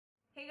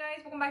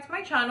Guys, welcome back to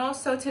my channel.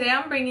 So today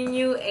I'm bringing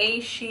you a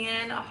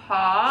Shein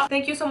haul.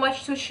 Thank you so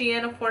much to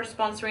Shein for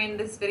sponsoring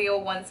this video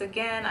once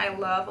again. I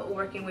love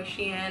working with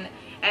Shein,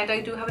 and I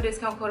do have a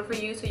discount code for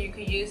you so you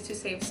could use to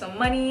save some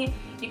money.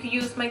 You could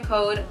use my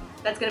code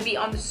that's gonna be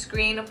on the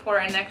screen for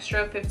an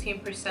extra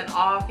 15%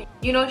 off.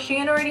 You know,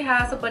 Shein already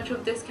has a bunch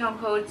of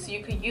discount codes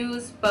you could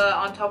use, but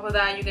on top of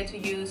that you get to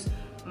use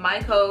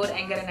my code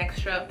and get an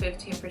extra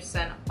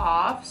 15%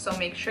 off. So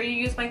make sure you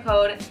use my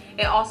code.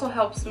 It also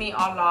helps me a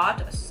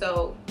lot,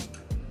 so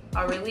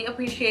I really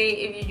appreciate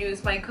if you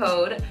use my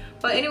code.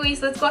 But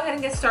anyways, let's go ahead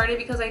and get started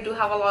because I do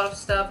have a lot of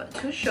stuff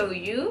to show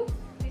you.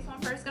 Okay, so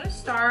I'm first gonna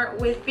start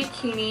with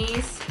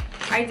bikinis.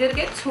 I did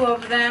get 2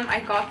 of them. I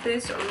got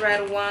this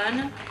red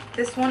one.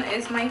 This one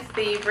is my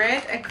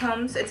favorite.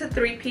 It's a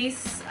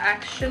 3-piece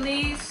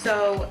actually,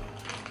 so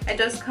it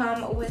does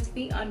come with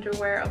the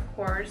underwear, of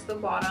course, the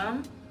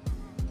bottom.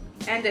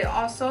 And it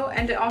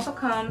also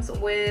comes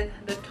with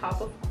the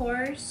top, of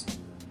course.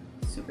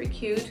 Super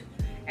cute.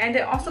 And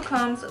it also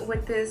comes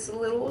with this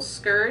little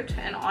skirt,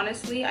 and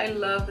honestly I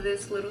love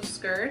this little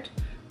skirt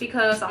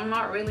because I'm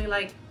not really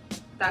like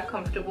that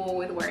comfortable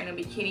with wearing a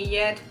bikini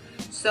yet.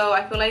 So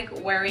I feel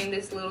like wearing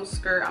this little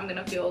skirt I'm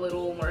gonna feel a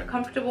little more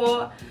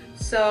comfortable.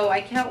 So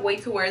I can't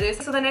wait to wear this.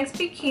 So the next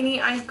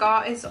bikini I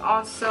got is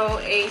also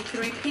a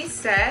 3-piece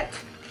set.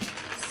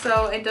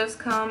 So it does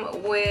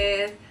come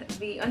with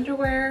the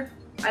underwear.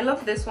 I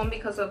love this one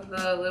because of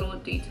the little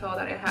detail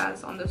that it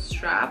has on the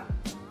strap.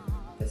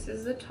 This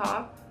is the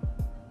top.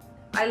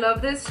 I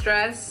love this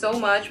dress so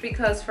much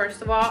because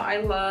first of all, I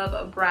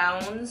love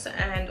browns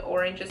and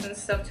oranges and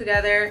stuff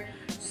together.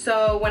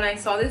 So when I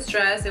saw this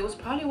dress, it was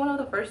probably one of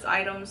the first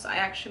items I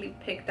actually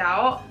picked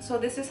out. So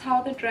this is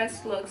how the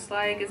dress looks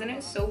like. Isn't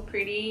it so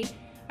pretty?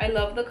 I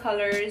love the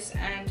colors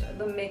and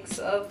the mix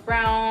of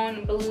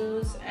brown,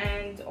 blues,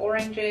 and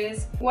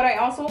oranges. What I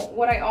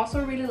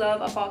also really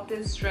love about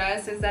this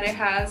dress is that it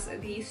has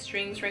these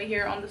strings right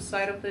here on the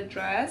side of the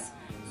dress.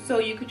 So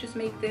you could just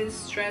make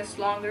this dress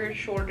longer,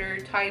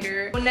 shorter,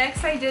 tighter. Well,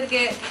 next I did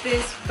get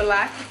this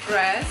black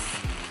dress.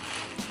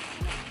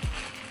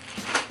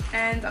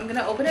 And I'm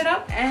gonna open it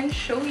up and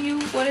show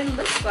you what it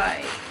looks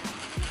like.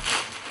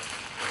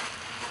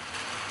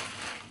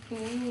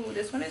 Ooh,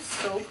 this one is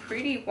so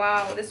pretty.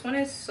 Wow, this one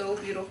is so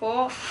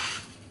beautiful.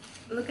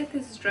 Look at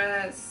this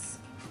dress.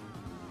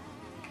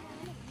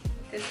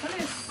 This one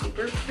is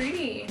super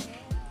pretty.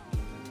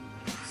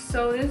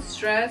 So this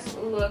dress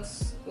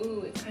looks,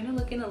 ooh, it's kind of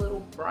looking a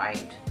little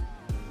bright.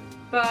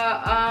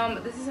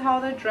 But this is how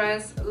the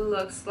dress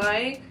looks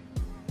like.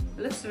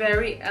 It looks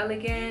very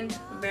elegant,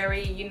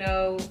 very, you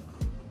know,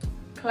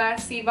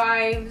 classy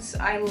vibes.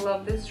 I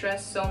love this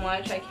dress so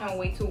much. I can't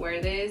wait to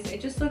wear this. It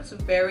just looks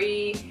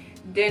very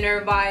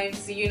dinner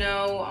vibes, you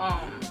know.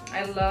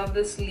 I love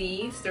the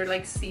sleeves, they're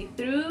like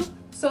see-through.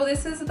 So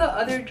this is the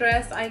other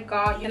dress I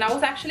got, and I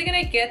was actually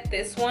gonna get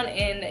this one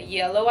in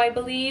yellow, I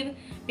believe,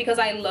 because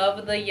I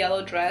love the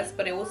yellow dress,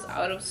 but it was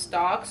out of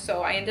stock.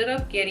 So I ended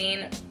up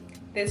getting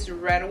this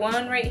red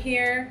one right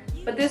here.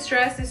 But this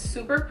dress is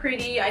super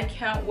pretty. I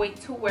can't wait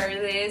to wear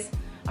this.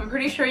 I'm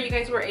pretty sure you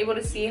guys were able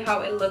to see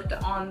how it looked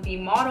on the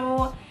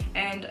model,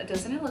 and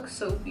doesn't it look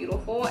so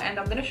beautiful? And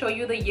I'm gonna show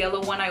you the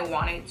yellow one I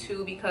wanted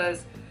to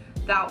because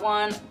that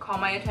one caught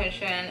my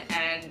attention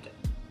and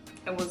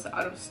it was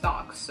out of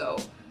stock. So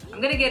I'm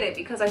gonna get it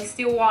because I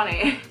still want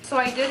it. So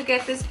I did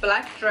get this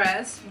black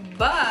dress,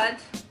 but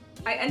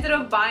I ended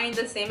up buying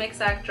the same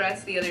exact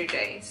dress the other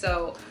day.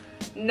 So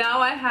now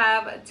I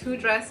have 2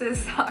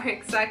 dresses that are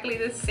exactly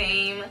the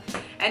same,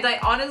 and I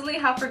honestly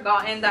have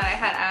forgotten that I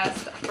had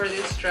asked for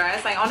this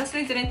dress. I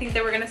honestly didn't think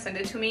they were gonna send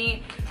it to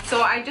me,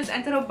 so I just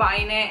ended up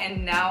buying it,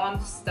 and now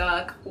I'm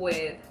stuck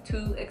with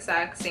 2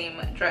 exact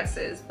same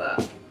dresses.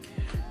 But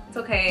it's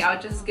okay, I'll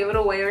just give it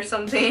away or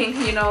something,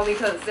 you know,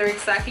 because they're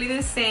exactly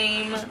the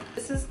same.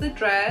 This is the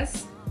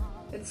dress.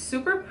 It's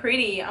super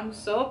pretty. I'm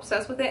so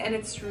obsessed with it, and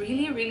it's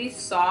really, really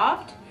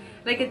soft.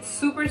 Like, it's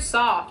super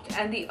soft,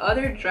 and the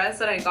other dress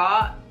that I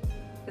got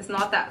is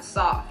not that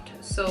soft.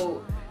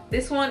 So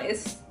this one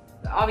is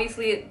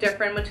obviously a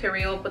different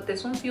material, but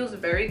this one feels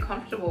very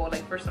comfortable,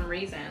 like, for some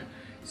reason.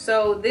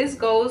 So this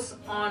goes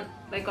on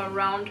like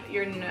around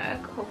your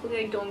neck. Hopefully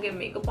I don't get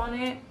makeup on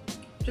it.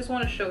 Just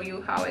want to show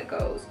you how it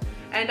goes.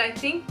 And I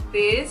think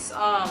this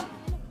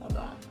hold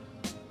on,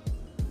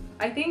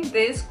 I think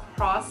this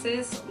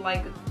crosses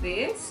like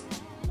this.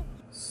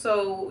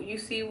 So you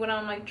see what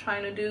I'm like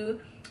trying to do.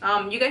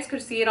 You guys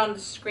could see it on the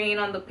screen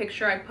on the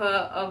picture I put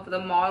of the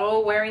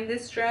model wearing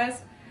this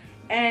dress,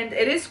 and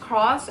it is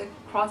crossed. It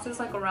crosses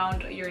like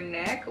around your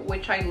neck,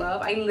 which I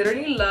love. I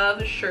literally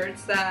love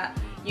shirts that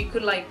you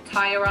could like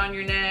tie around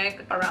your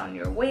neck, around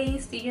your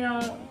waist, you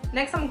know.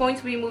 Next I'm going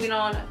to be moving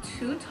on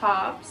to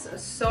tops.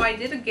 So I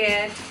did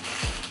get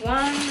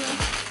 1,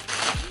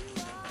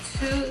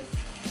 2,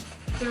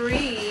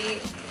 3,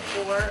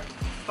 4,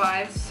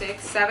 5,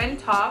 6, 7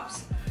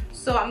 tops.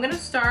 So I'm gonna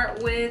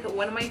start with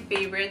one of my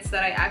favorites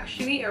that I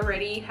actually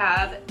already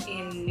have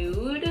in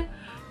nude,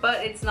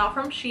 but it's not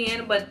from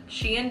Shein, but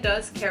Shein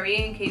does carry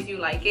it in case you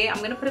like it.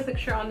 I'm gonna put a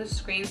picture on the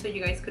screen so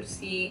you guys could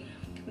see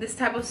this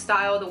type of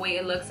style, the way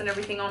it looks and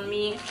everything on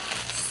me.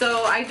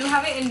 So I do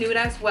have it in nude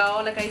as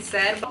well, like I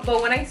said,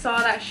 but when I saw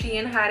that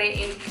Shein had it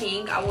in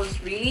pink, I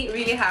was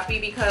really happy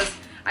because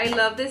I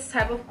love this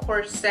type of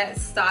corset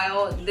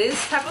style.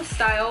 This type of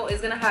style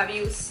is gonna have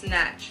you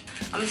snatch.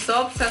 I'm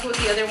so obsessed with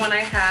the other one I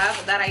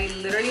have that I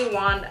literally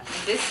want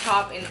this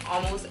top in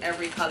almost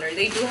every color.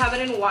 They do have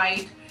it in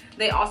white.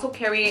 They also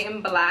carry it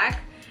in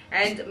black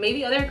and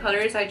maybe other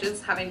colors I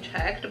just haven't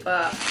checked,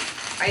 but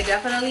I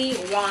definitely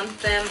want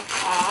them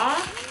all.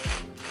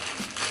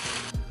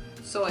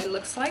 So it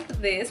looks like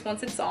this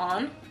once it's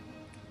on.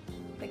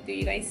 Like, do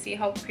you guys see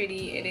how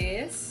pretty it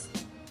is?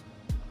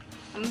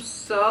 I'm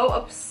so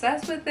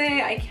obsessed with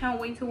it. I can't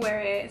wait to wear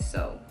it.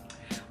 So,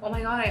 oh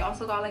my god, I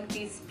also got like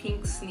these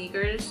pink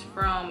sneakers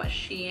from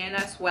Shein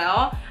as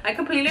well. I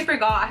completely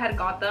forgot I had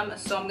got them,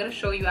 so I'm gonna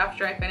show you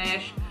after I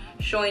finish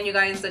showing you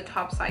guys the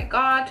tops I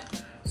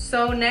got.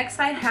 So next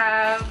I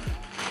have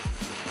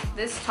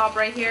this top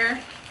right here.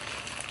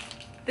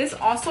 This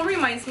also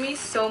reminds me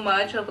so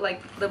much of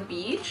like the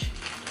beach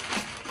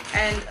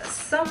and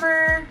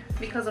summer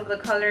because of the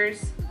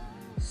colors.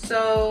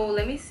 So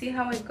let me see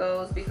how it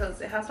goes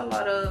because it has a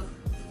lot of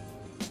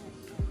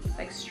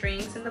like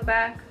strings in the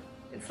back.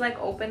 It's like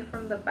open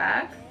from the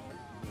back.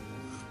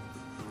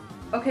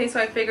 Okay, so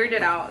I figured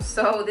it out.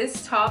 So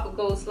this top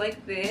goes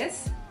like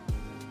this.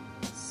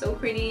 So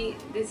pretty.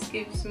 This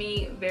gives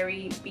me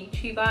very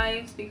beachy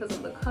vibes because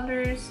of the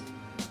colors.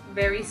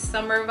 Very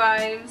summer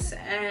vibes.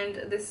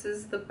 And this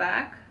is the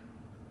back.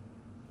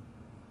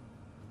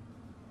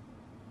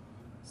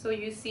 So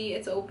you see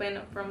it's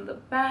open from the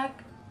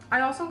back.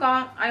 I also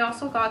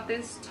got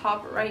this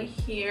top right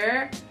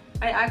here.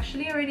 I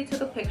actually already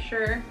took a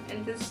picture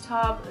in this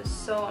top,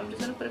 so I'm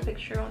just gonna put a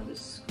picture on the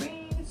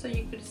screen so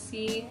you could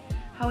see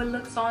how it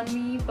looks on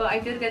me. But I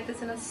did get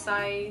this in a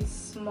size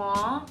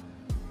small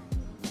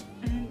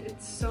and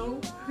it's so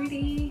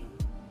pretty.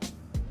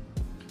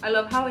 I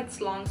love how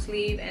it's long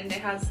sleeve and it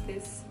has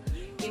this,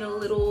 you know,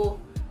 little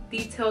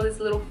detail, this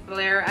little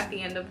flare at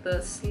the end of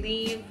the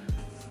sleeve.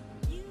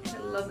 I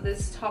love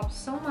this top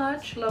so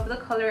much. Love the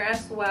color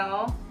as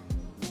well.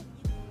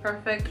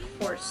 Perfect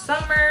for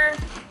summer.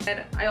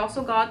 And I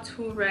also got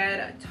two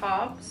red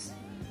tops.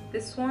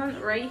 This one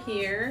right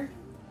here.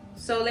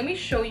 So let me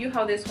show you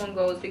how this one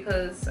goes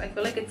because I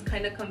feel like it's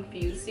kind of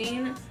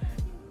confusing.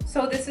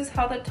 So this is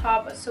how the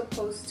top is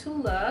supposed to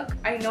look.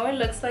 I know it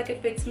looks like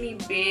it fits me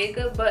big,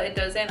 but it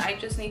doesn't. I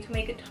just need to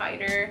make it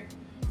tighter,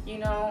 you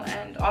know,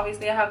 and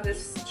obviously I have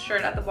this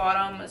shirt at the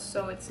bottom,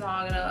 so it's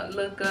not gonna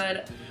look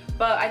good.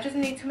 But I just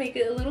need to make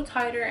it a little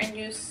tighter and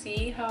you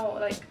see how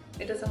like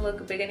it doesn't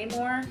look big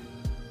anymore.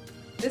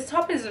 This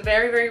top is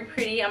very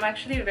pretty. I'm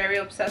actually very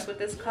obsessed with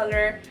this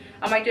color.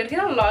 I did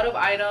get a lot of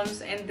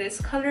items in this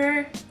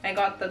color. I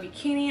got the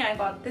bikini, I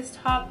got this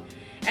top,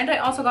 and I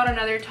also got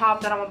another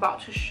top that I'm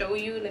about to show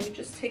you. Let me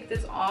just take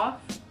this off.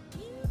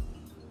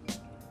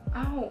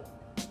 Ow.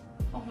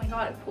 Oh my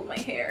god, I pulled my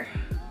hair.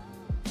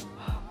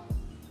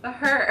 That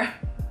hurt.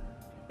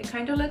 It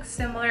kind of looks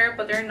similar,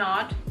 but they're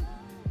not.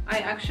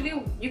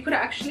 You could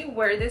actually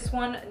wear this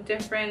one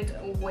different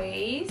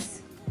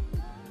ways.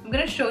 I'm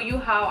gonna show you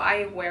how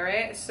I wear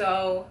it.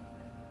 So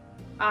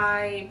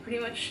I pretty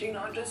much, you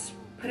know, just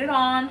put it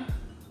on,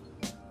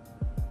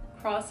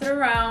 cross it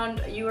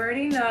around. You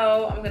already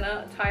know I'm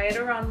gonna tie it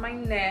around my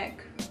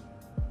neck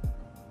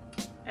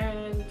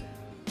and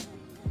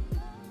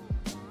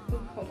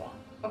hold on.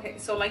 Okay,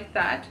 so like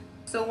that.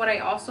 So what I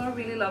also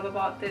really love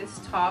about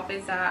this top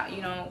is that,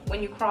 you know,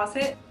 when you cross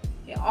it,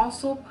 it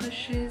also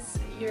pushes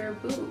your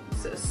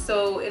boobs,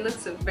 so it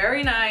looks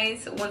very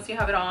nice once you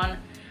have it on.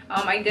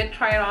 I did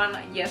try it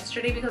on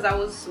yesterday because I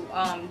was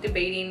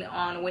debating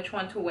on which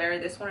one to wear,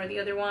 this one or the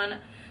other one.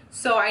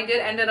 So I did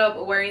ended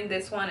up wearing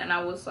this one and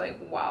I was like,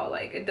 wow,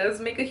 like it does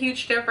make a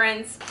huge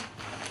difference.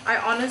 I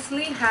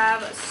honestly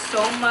have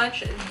so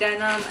much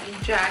denim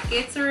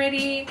jackets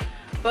already,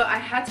 but I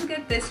had to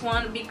get this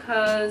one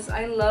because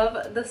I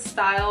love the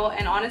style,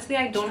 and honestly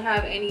I don't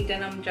have any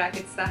denim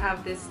jackets that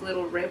have this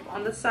little rip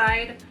on the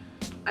side.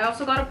 I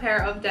also got a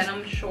pair of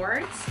denim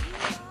shorts.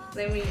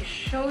 Let me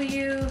show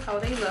you how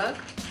they look.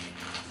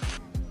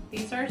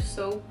 These are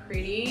so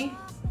pretty.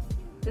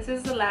 This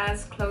is the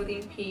last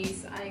clothing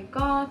piece I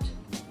got.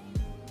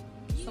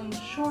 Some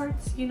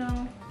shorts, you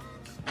know.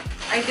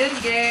 I did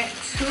get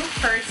two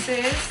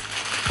purses.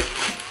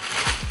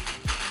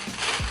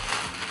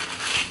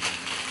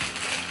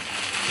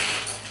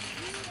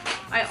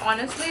 I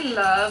honestly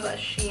love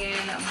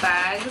Shein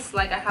bags.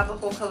 Like I have a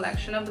whole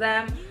collection of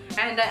them.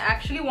 And I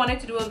actually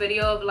wanted to do a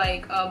video of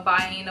like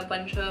buying a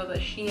bunch of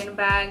Shein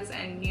bags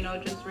and, you know,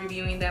 just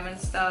reviewing them and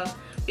stuff,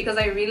 because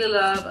I really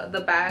love the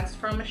bags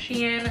from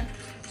Shein.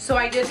 So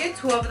I did get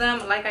two of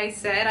them. Like I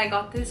said, I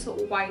got this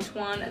white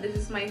one. This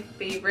is my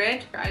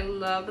favorite. I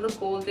love the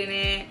gold in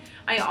it.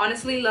 I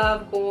honestly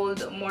love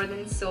gold more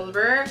than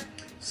silver.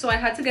 So I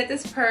had to get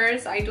this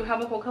purse. I do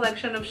have a whole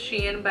collection of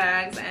Shein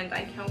bags and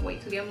I can't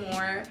wait to get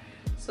more.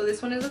 So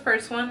this one is the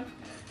first one.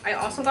 I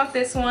also got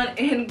this one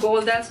in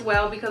gold as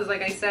well because,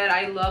 like I said,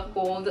 I love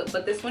gold,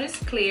 but this one is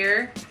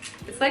clear.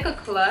 It's like a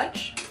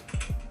clutch.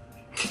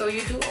 So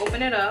you do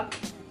open it up.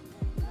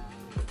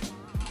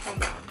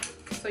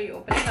 So you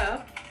open it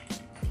up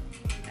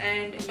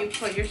and you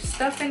put your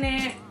stuff in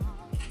it.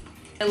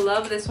 I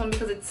love this one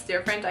because it's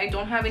different. I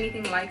don't have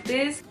anything like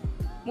this.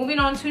 Moving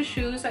on to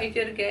shoes, I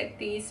did get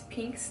these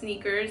pink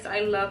sneakers.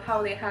 I love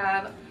how they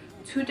have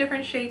 2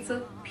 different shades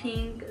of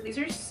pink. These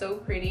are so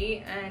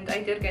pretty, and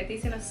I did get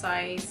these in a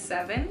size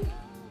 7.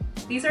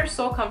 These are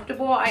so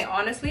comfortable. I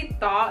honestly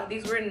thought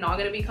these were not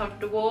going to be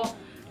comfortable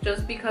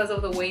just because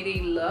of the way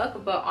they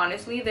look, but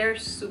honestly they're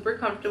super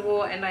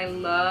comfortable, and I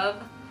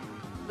love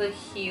the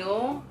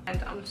heel,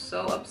 and I'm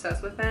so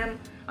obsessed with them.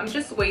 I'm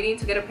just waiting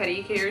to get a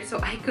pedicure so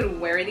I could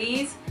wear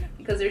these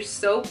because they're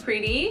so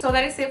pretty. So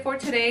that is it for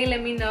today.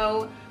 Let me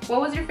know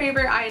what was your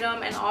favorite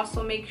item, and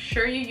also make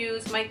sure you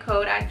use my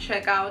code at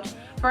checkout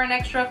for an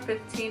extra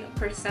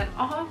 15%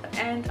 off,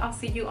 and I'll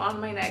see you on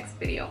my next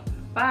video.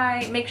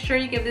 Bye. Make sure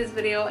you give this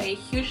video a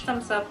huge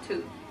thumbs up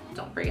too.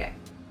 Don't forget.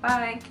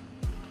 Bye.